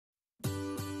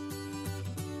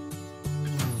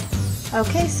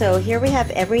Okay, so here we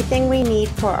have everything we need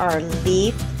for our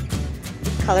leaf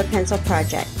color pencil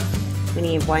project. We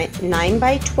need 9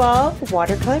 by 12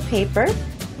 watercolor paper,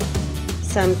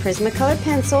 some Prismacolor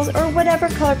pencils or whatever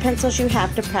color pencils you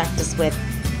have to practice with.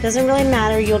 Doesn't really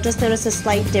matter, you'll just notice a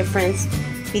slight difference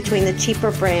between the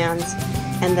cheaper brands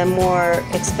and the more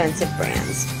expensive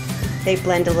brands. They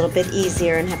blend a little bit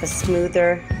easier and have a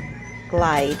smoother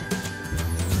glide.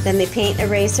 Then the paint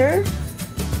eraser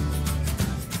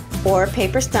or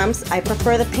paper stumps. I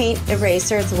prefer the paint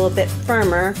eraser, it's a little bit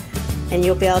firmer and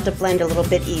you'll be able to blend a little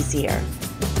bit easier.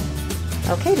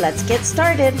 Okay, let's get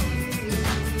started.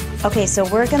 Okay, so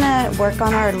we're gonna work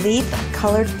on our leaf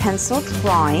colored pencil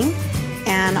drawing,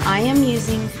 and I am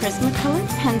using Prismacolor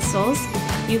pencils.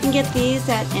 You can get these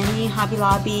at any Hobby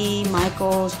Lobby,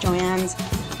 Michael's, Joann's.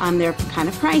 They're kind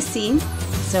of pricey,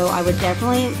 so I would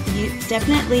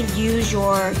definitely use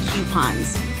your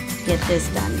coupons to get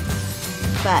this done.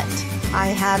 But I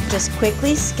have just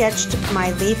quickly sketched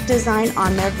my leaf design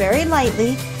on there very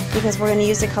lightly because we're going to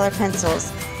use the color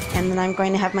pencils. And then I'm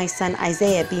going to have my son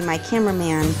Isaiah be my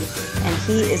cameraman, and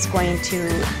he is going to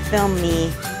film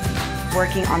me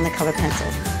working on the color pencil,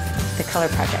 the color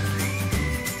project,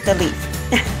 the leaf.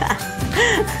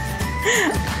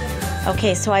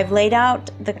 Okay, so I've laid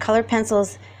out the color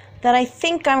pencils that I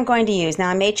think I'm going to use. Now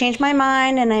I may change my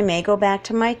mind and I may go back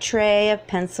to my tray of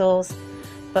pencils,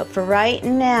 but for right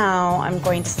now I'm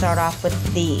going to start off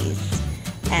with these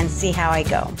and see how I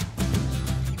go.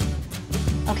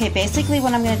 Okay, basically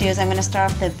what I'm going to do is I'm going to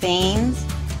start off the veins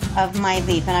of my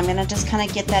leaf, and I'm going to just kind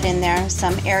of get that in there.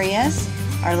 Some areas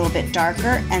are a little bit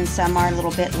darker and some are a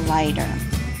little bit lighter.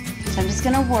 So I'm just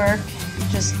going to work,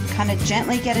 just kind of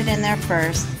gently get it in there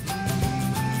first.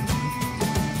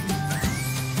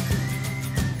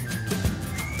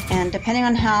 And depending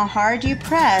on how hard you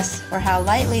press or how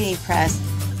lightly you press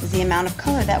is the amount of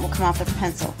color that will come off the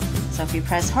pencil. So if you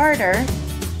press harder,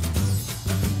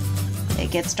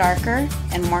 it gets darker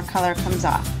and more color comes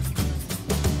off.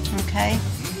 Okay,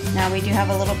 now we do have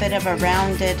a little bit of a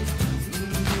rounded,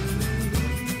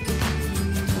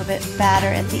 a little bit fatter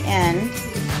at the end.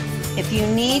 If you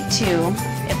need to,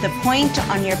 if the point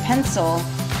on your pencil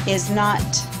is not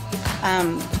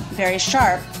very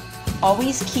sharp,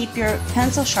 always keep your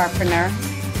pencil sharpener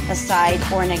aside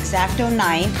or an X-Acto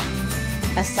knife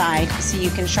aside so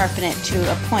you can sharpen it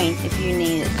to a point if you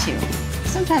need it to.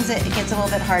 Sometimes it gets a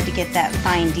little bit hard to get that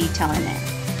fine detail in there.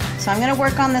 So I'm going to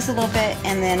work on this a little bit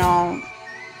and then I'll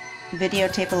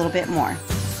videotape a little bit more.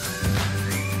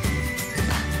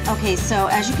 Okay, so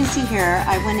as you can see here,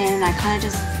 I went in and I kind of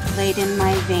just laid in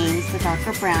my veins, the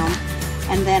darker brown,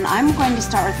 and then I'm going to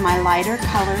start with my lighter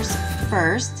colors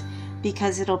first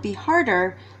because it'll be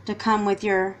harder to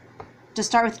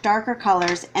start with darker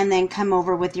colors and then come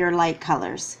over with your light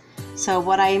colors. So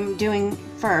what I'm doing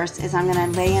first is I'm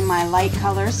going to lay in my light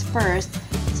colors first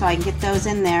so I can get those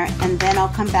in there, and then I'll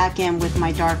come back in with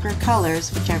my darker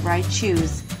colors, whichever I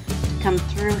choose, to come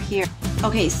through here.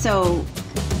 Okay, so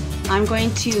I'm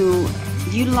going to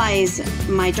utilize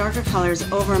my darker colors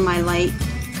over my light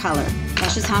color.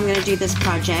 That's just how I'm going to do this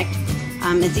project.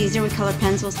 It's easier with color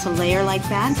pencils to layer like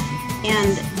that.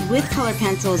 And with color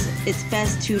pencils, it's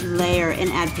best to layer and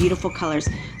add beautiful colors.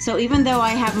 So even though I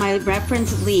have my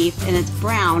reference leaf and it's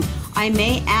brown, I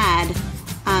may add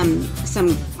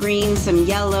some greens, some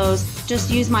yellows,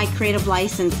 just use my creative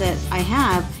license that I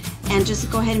have and just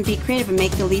go ahead and be creative and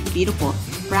make the leaf beautiful.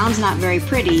 Brown's not very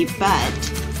pretty, but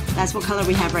that's what color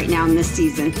we have right now in this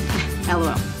season.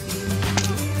 LOL.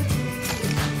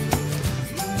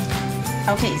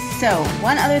 Okay, so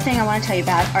one other thing I want to tell you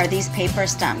about are these paper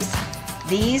stumps.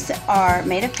 These are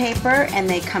made of paper and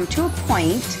they come to a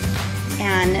point,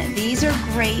 and these are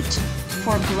great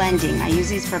for blending. I use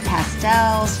these for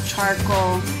pastels,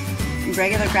 charcoal,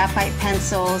 regular graphite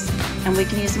pencils, and we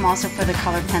can use them also for the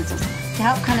colored pencils to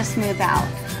help kind of smooth out.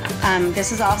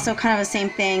 This is also kind of the same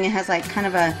thing. It has like kind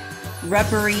of a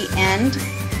rubbery end,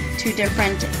 two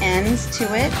different ends to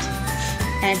it,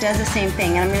 and it does the same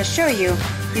thing. And I'm going to show you.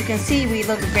 You can see we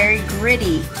look very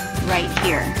gritty right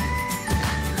here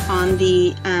on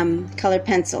the colored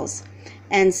pencils.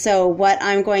 And so what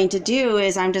I'm going to do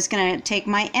is I'm just going to take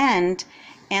my end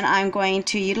and I'm going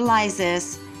to utilize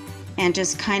this and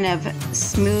just kind of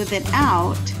smooth it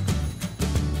out.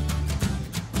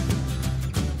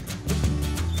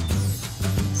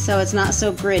 So it's not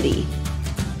so gritty.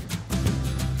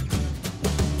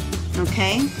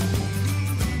 Okay?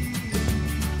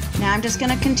 Now I'm just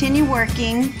going to continue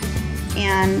working,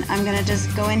 and I'm going to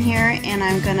just go in here and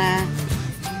I'm going to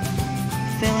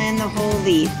fill in the whole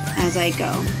leaf as I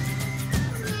go.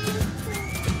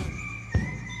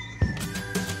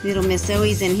 Little Miss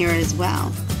Zoe's in here as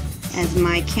well as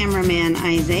my cameraman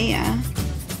Isaiah.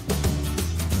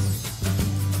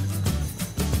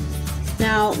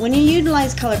 Now, when you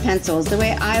utilize color pencils, the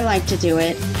way I like to do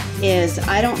it is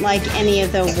I don't like any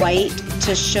of the white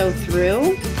to show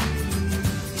through.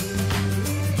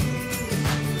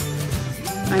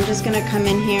 I'm just going to come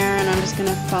in here and I'm just going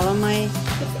to follow my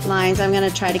lines. I'm going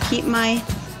to try to keep my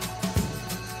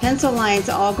pencil lines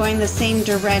all going the same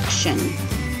direction.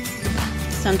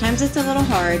 Sometimes it's a little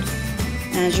hard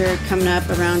as you're coming up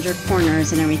around your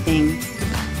corners and everything.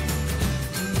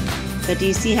 But do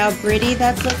you see how pretty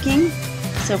that's looking?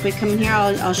 So if we come in here,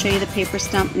 I'll show you the paper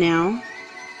stump now.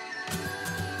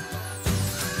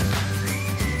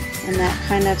 And that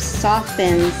kind of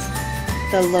softens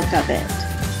the look of it.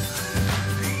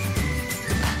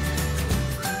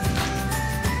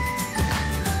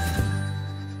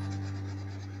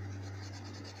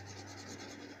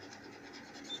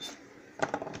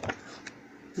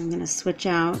 I'm going to switch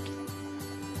out.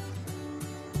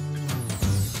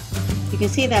 You can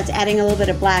see that's adding a little bit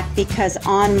of black because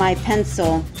on my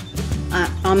pencil,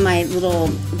 on my little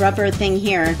rubber thing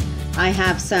here, I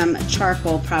have some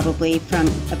charcoal probably from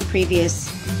a previous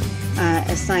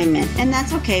assignment. And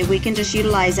that's okay, we can just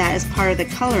utilize that as part of the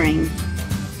coloring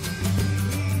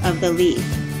of the leaf.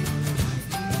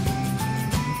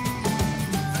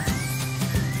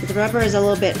 The rubber is a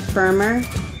little bit firmer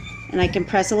and I can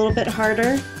press a little bit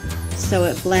harder so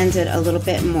it blends it a little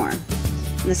bit more.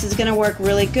 And this is going to work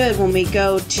really good when we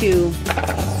go to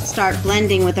start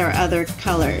blending with our other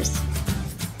colors.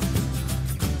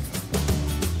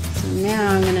 So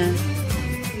now I'm going to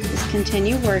just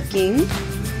continue working.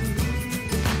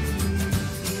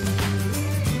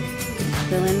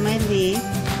 Fill in my leaf.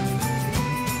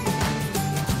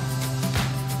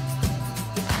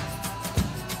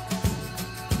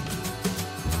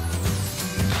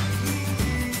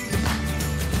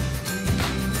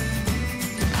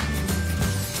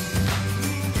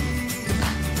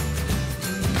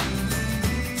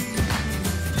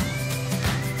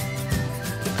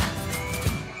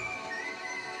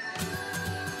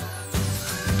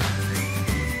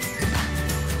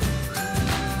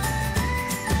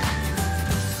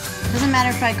 Doesn't matter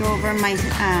if I go over my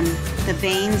the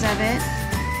veins of it.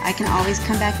 I can always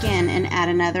come back in and add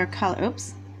another color.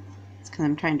 Oops, it's because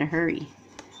I'm trying to hurry.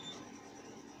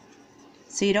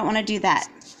 So you don't want to do that.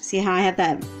 See how I have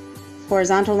that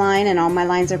horizontal line and all my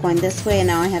lines are going this way, and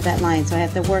now I have that line. So I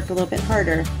have to work a little bit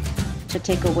harder to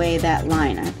take away that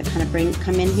line. I have to kind of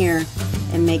come in here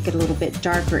and make it a little bit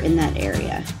darker in that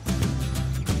area.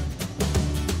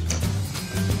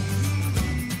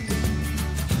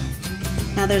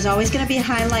 Now there's always going to be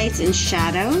highlights and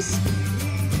shadows.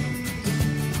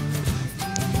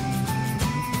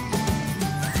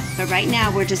 But right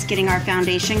now we're just getting our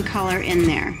foundation color in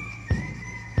there.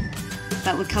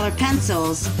 But with colored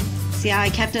pencils, see how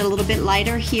I kept it a little bit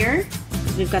lighter here?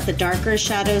 We've got the darker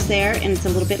shadows there and it's a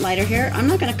little bit lighter here. I'm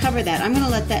not going to cover that. I'm going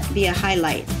to let that be a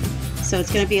highlight. So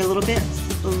it's going to be a little bit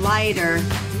lighter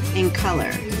in color.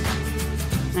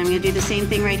 And I'm going to do the same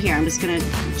thing right here. I'm just going to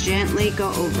gently go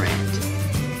over it.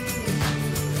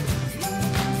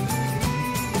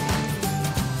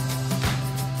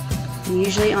 And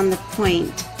usually on the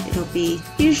point, it'll be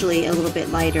usually a little bit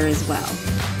lighter as well.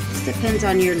 Just depends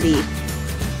on your leaf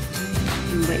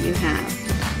and what you have.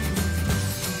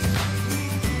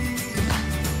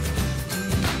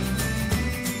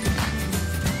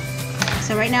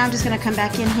 So right now I'm just going to come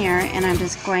back in here and I'm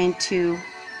just going to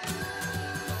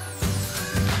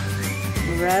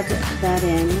rub that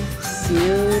in,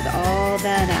 smooth all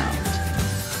that out.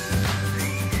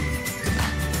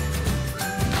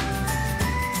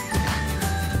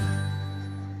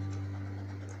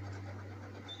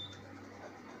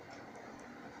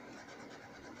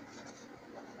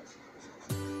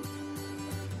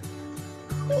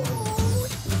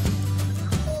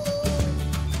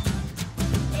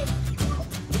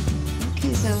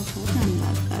 Okay, so hold on,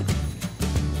 bug.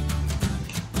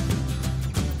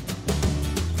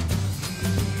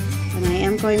 And I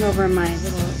am going over my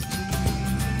little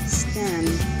stem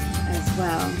as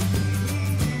well.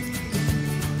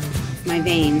 My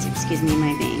veins, excuse me,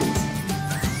 my veins.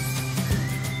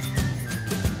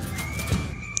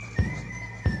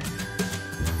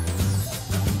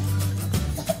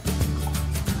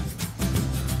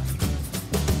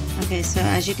 Okay, so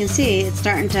as you can see, it's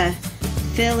starting to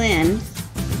fill in,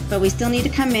 but we still need to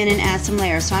come in and add some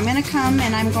layers. So I'm going to come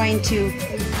and I'm going to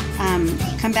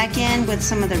come back in with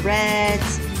some of the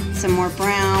reds, some more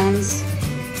browns,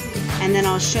 and then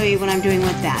I'll show you what I'm doing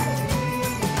with that.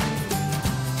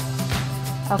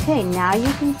 Okay, now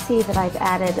you can see that I've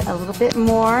added a little bit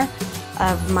more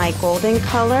of my golden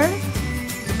color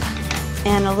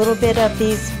and a little bit of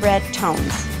these red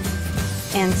tones.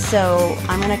 And so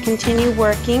I'm going to continue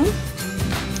working,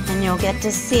 and you'll get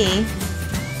to see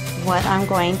what I'm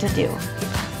going to do.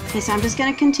 Okay, so I'm just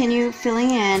going to continue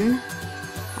filling in.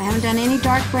 I haven't done any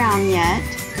dark brown yet,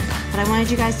 but I wanted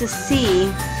you guys to see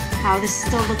how this is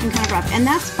still looking kind of rough, and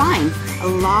that's fine. A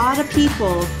lot of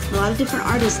people, a lot of different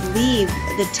artists leave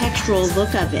the textural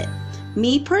look of it.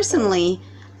 Me personally,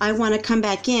 I want to come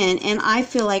back in and I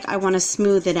feel like I want to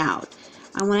smooth it out.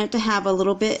 I want it to have a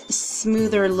little bit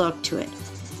smoother look to it.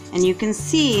 And you can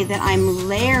see that I'm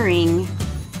layering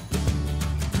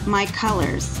my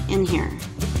colors in here.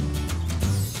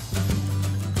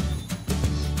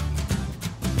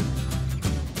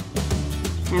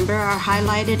 Remember our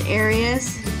highlighted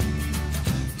areas?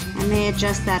 I may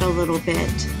adjust that a little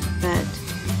bit, but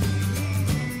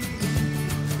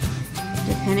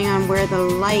depending on where the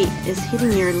light is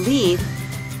hitting your leaf,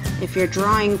 if you're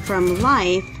drawing from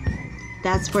life,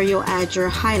 that's where you'll add your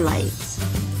highlights.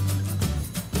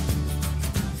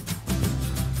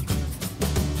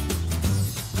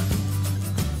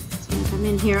 So I'm come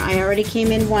in here. I already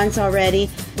came in once already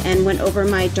and went over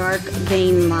my dark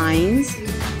vein lines.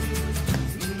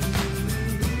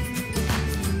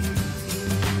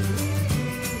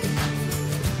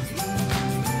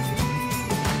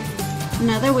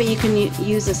 Another way you can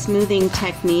use a smoothing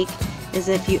technique is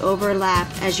if you overlap,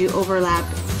 as you overlap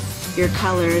your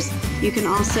colors, you can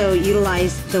also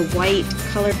utilize the white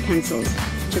colored pencils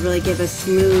to really give a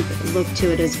smooth look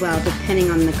to it as well,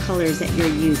 depending on the colors that you're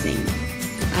using.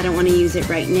 I don't want to use it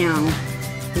right now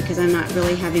because I'm not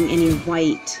really having any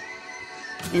white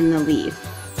in the leaf.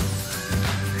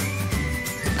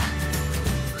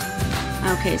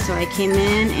 Okay, so I came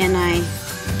in and I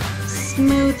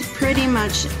smoothed pretty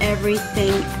much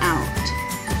everything out.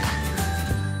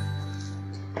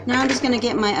 Now I'm just going to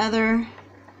get my other,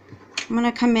 I'm going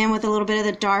to come in with a little bit of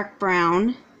the dark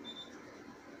brown,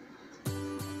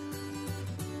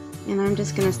 and I'm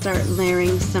just going to start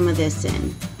layering some of this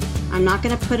in. I'm not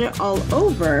going to put it all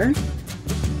over.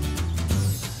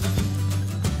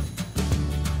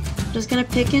 I'm just going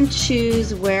to pick and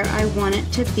choose where I want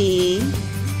it to be.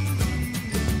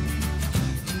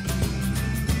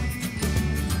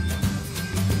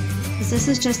 This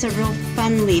is just a real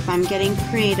fun leaf. I'm getting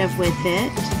creative with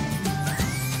it.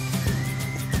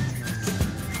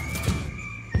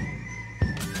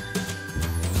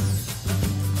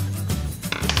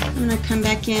 I'm going to come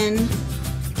back in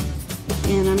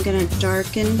and I'm going to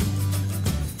darken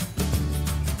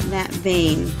that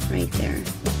vein right there,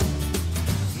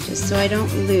 just so I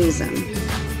don't lose them.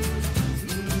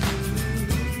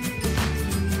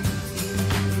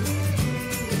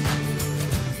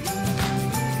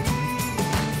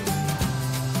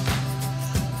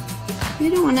 You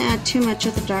don't want to add too much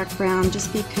of the dark brown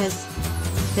just because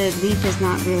the leaf is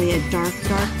not really a dark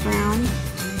brown,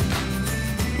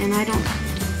 and I don't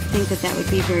think that that would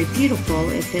be very beautiful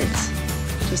if it's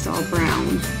just all brown.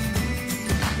 You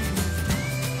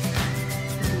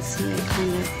can see I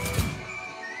kind of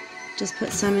just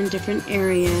put some in different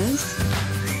areas.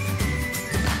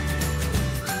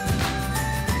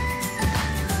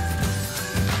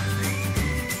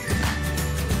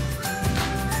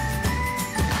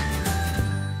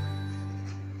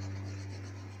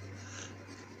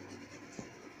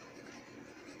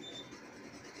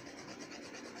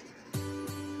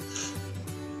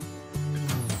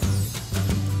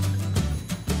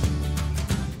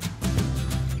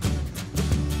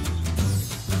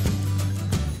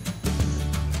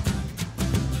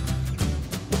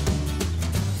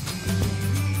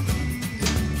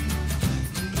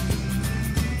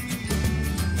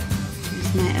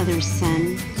 My other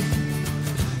sun.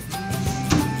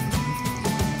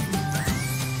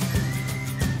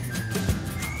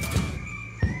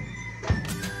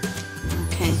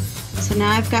 Okay, so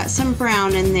now I've got some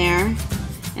brown in there,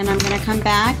 and I'm going to come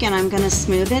back and I'm going to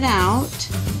smooth it out.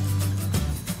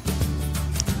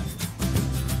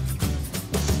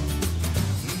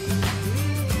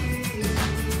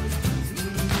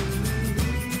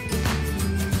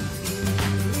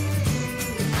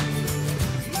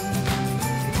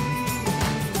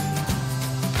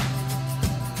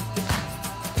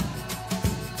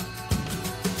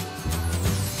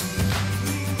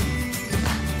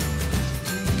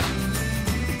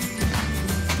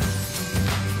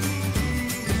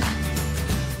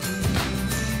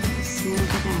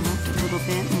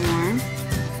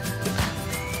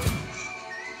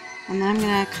 And then I'm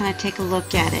going to kind of take a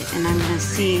look at it, and I'm going to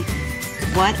see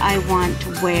what I want to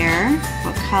wear,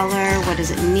 what color, what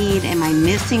does it need, am I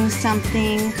missing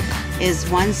something, is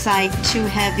one side too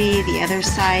heavy, the other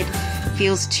side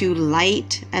feels too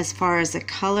light as far as the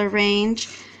color range.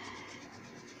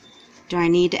 Do I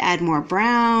need to add more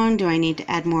brown? Do I need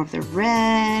to add more of the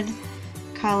red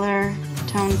color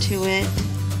tone to it?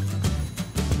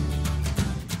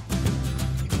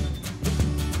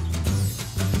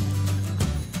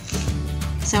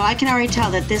 So I can already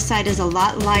tell that this side is a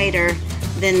lot lighter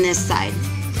than this side.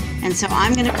 And so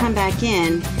I'm going to come back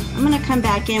in. I'm going to come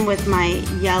back in with my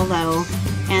yellow,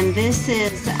 and this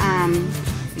is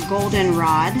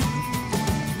goldenrod.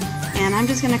 And I'm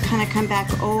just going to kind of come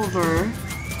back over.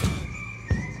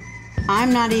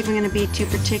 I'm not even going to be too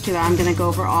particular. I'm going to go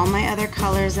over all my other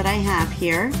colors that I have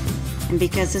here. And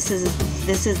because this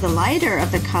is the lighter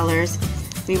of the colors,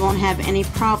 we won't have any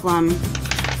problem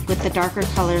with the darker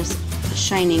colors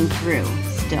shining through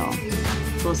still.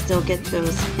 We'll still get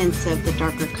those hints of the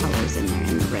darker colors in there,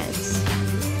 in the reds.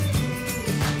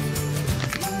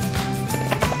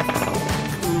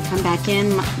 I'm going to come back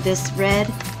in this red.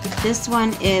 This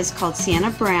one is called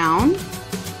Sienna Brown. I'm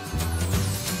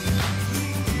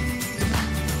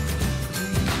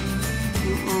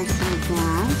going to add some of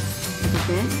that, a little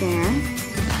bit there.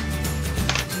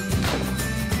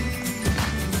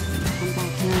 Come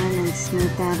back in and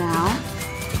smooth that out.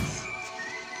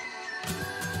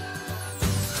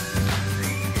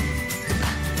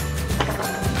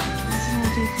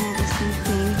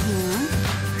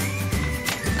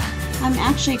 I'm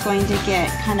actually going to get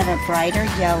kind of a brighter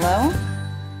yellow,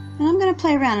 and I'm going to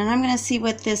play around and I'm going to see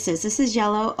what this is. This is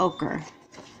yellow ochre.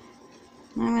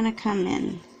 I'm going to come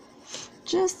in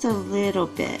just a little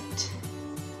bit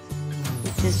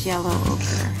with this yellow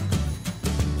ochre,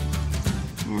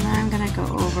 and I'm going to go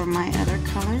over my other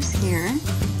colors here.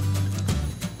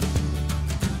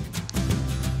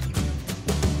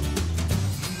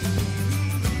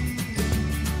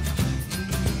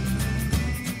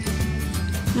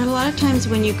 And a lot of times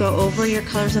when you go over your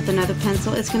colors with another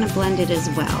pencil, it's going to blend it as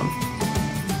well.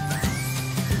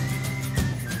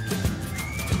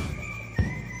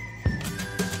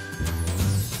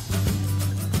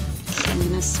 I'm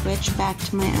going to switch back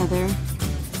to my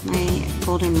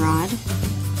goldenrod.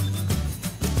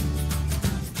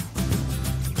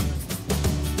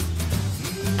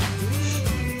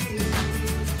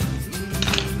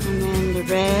 And then the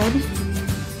red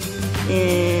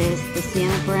is the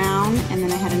Sienna Brown, and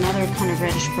then I had another kind of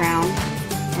reddish brown,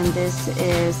 and this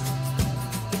is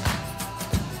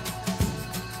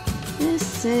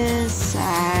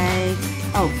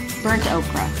burnt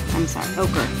ochre. I'm sorry,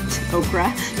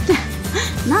 okra.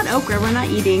 Not okra, we're not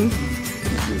eating.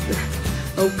 This is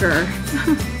ochre.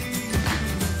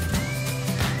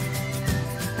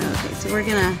 Okay, so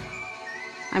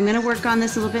I'm gonna work on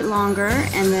this a little bit longer,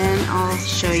 and then I'll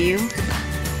show you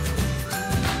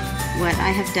what I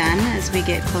have done as we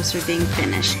get closer to being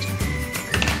finished.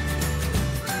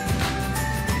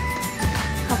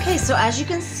 Okay, so as you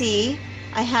can see,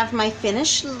 I have my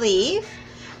finished leaf.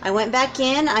 I went back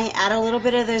in, I add a little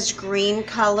bit of this green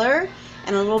color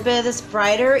and a little bit of this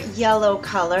brighter yellow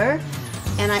color,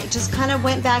 and I just kind of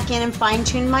went back in and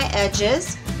fine-tuned my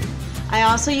edges. I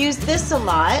also used this a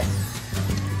lot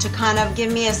to kind of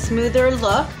give me a smoother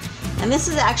look, and this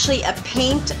is actually a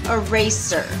paint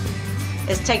eraser.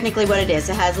 Is technically what it is.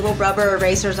 It has little rubber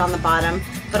erasers on the bottom,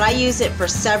 but I use it for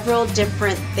several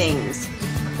different things.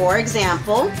 For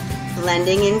example,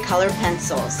 blending in color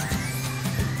pencils.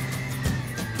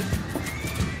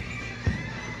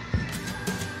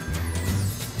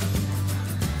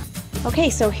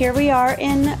 Okay, so here we are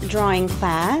in drawing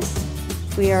class.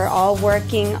 We are all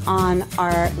working on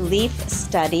our leaf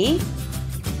study,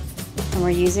 and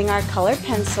we're using our colored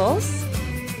pencils.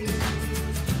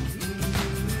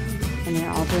 And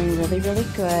they're all doing really, really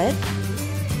good.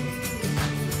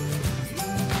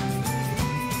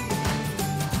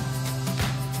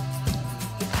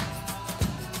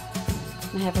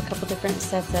 I have a couple different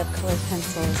sets of colored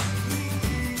pencils.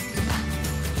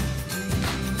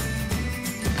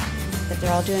 But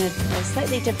they're all doing a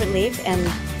slightly different leaf,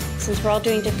 and since we're all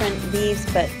doing different leaves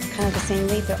but kind of the same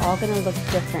leaf, they're all going to look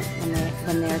different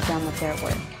when they're done with their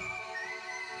work.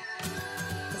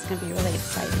 It's going to be really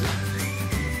exciting.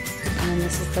 And then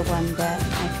this is the one that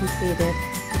I completed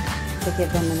to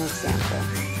give them an example.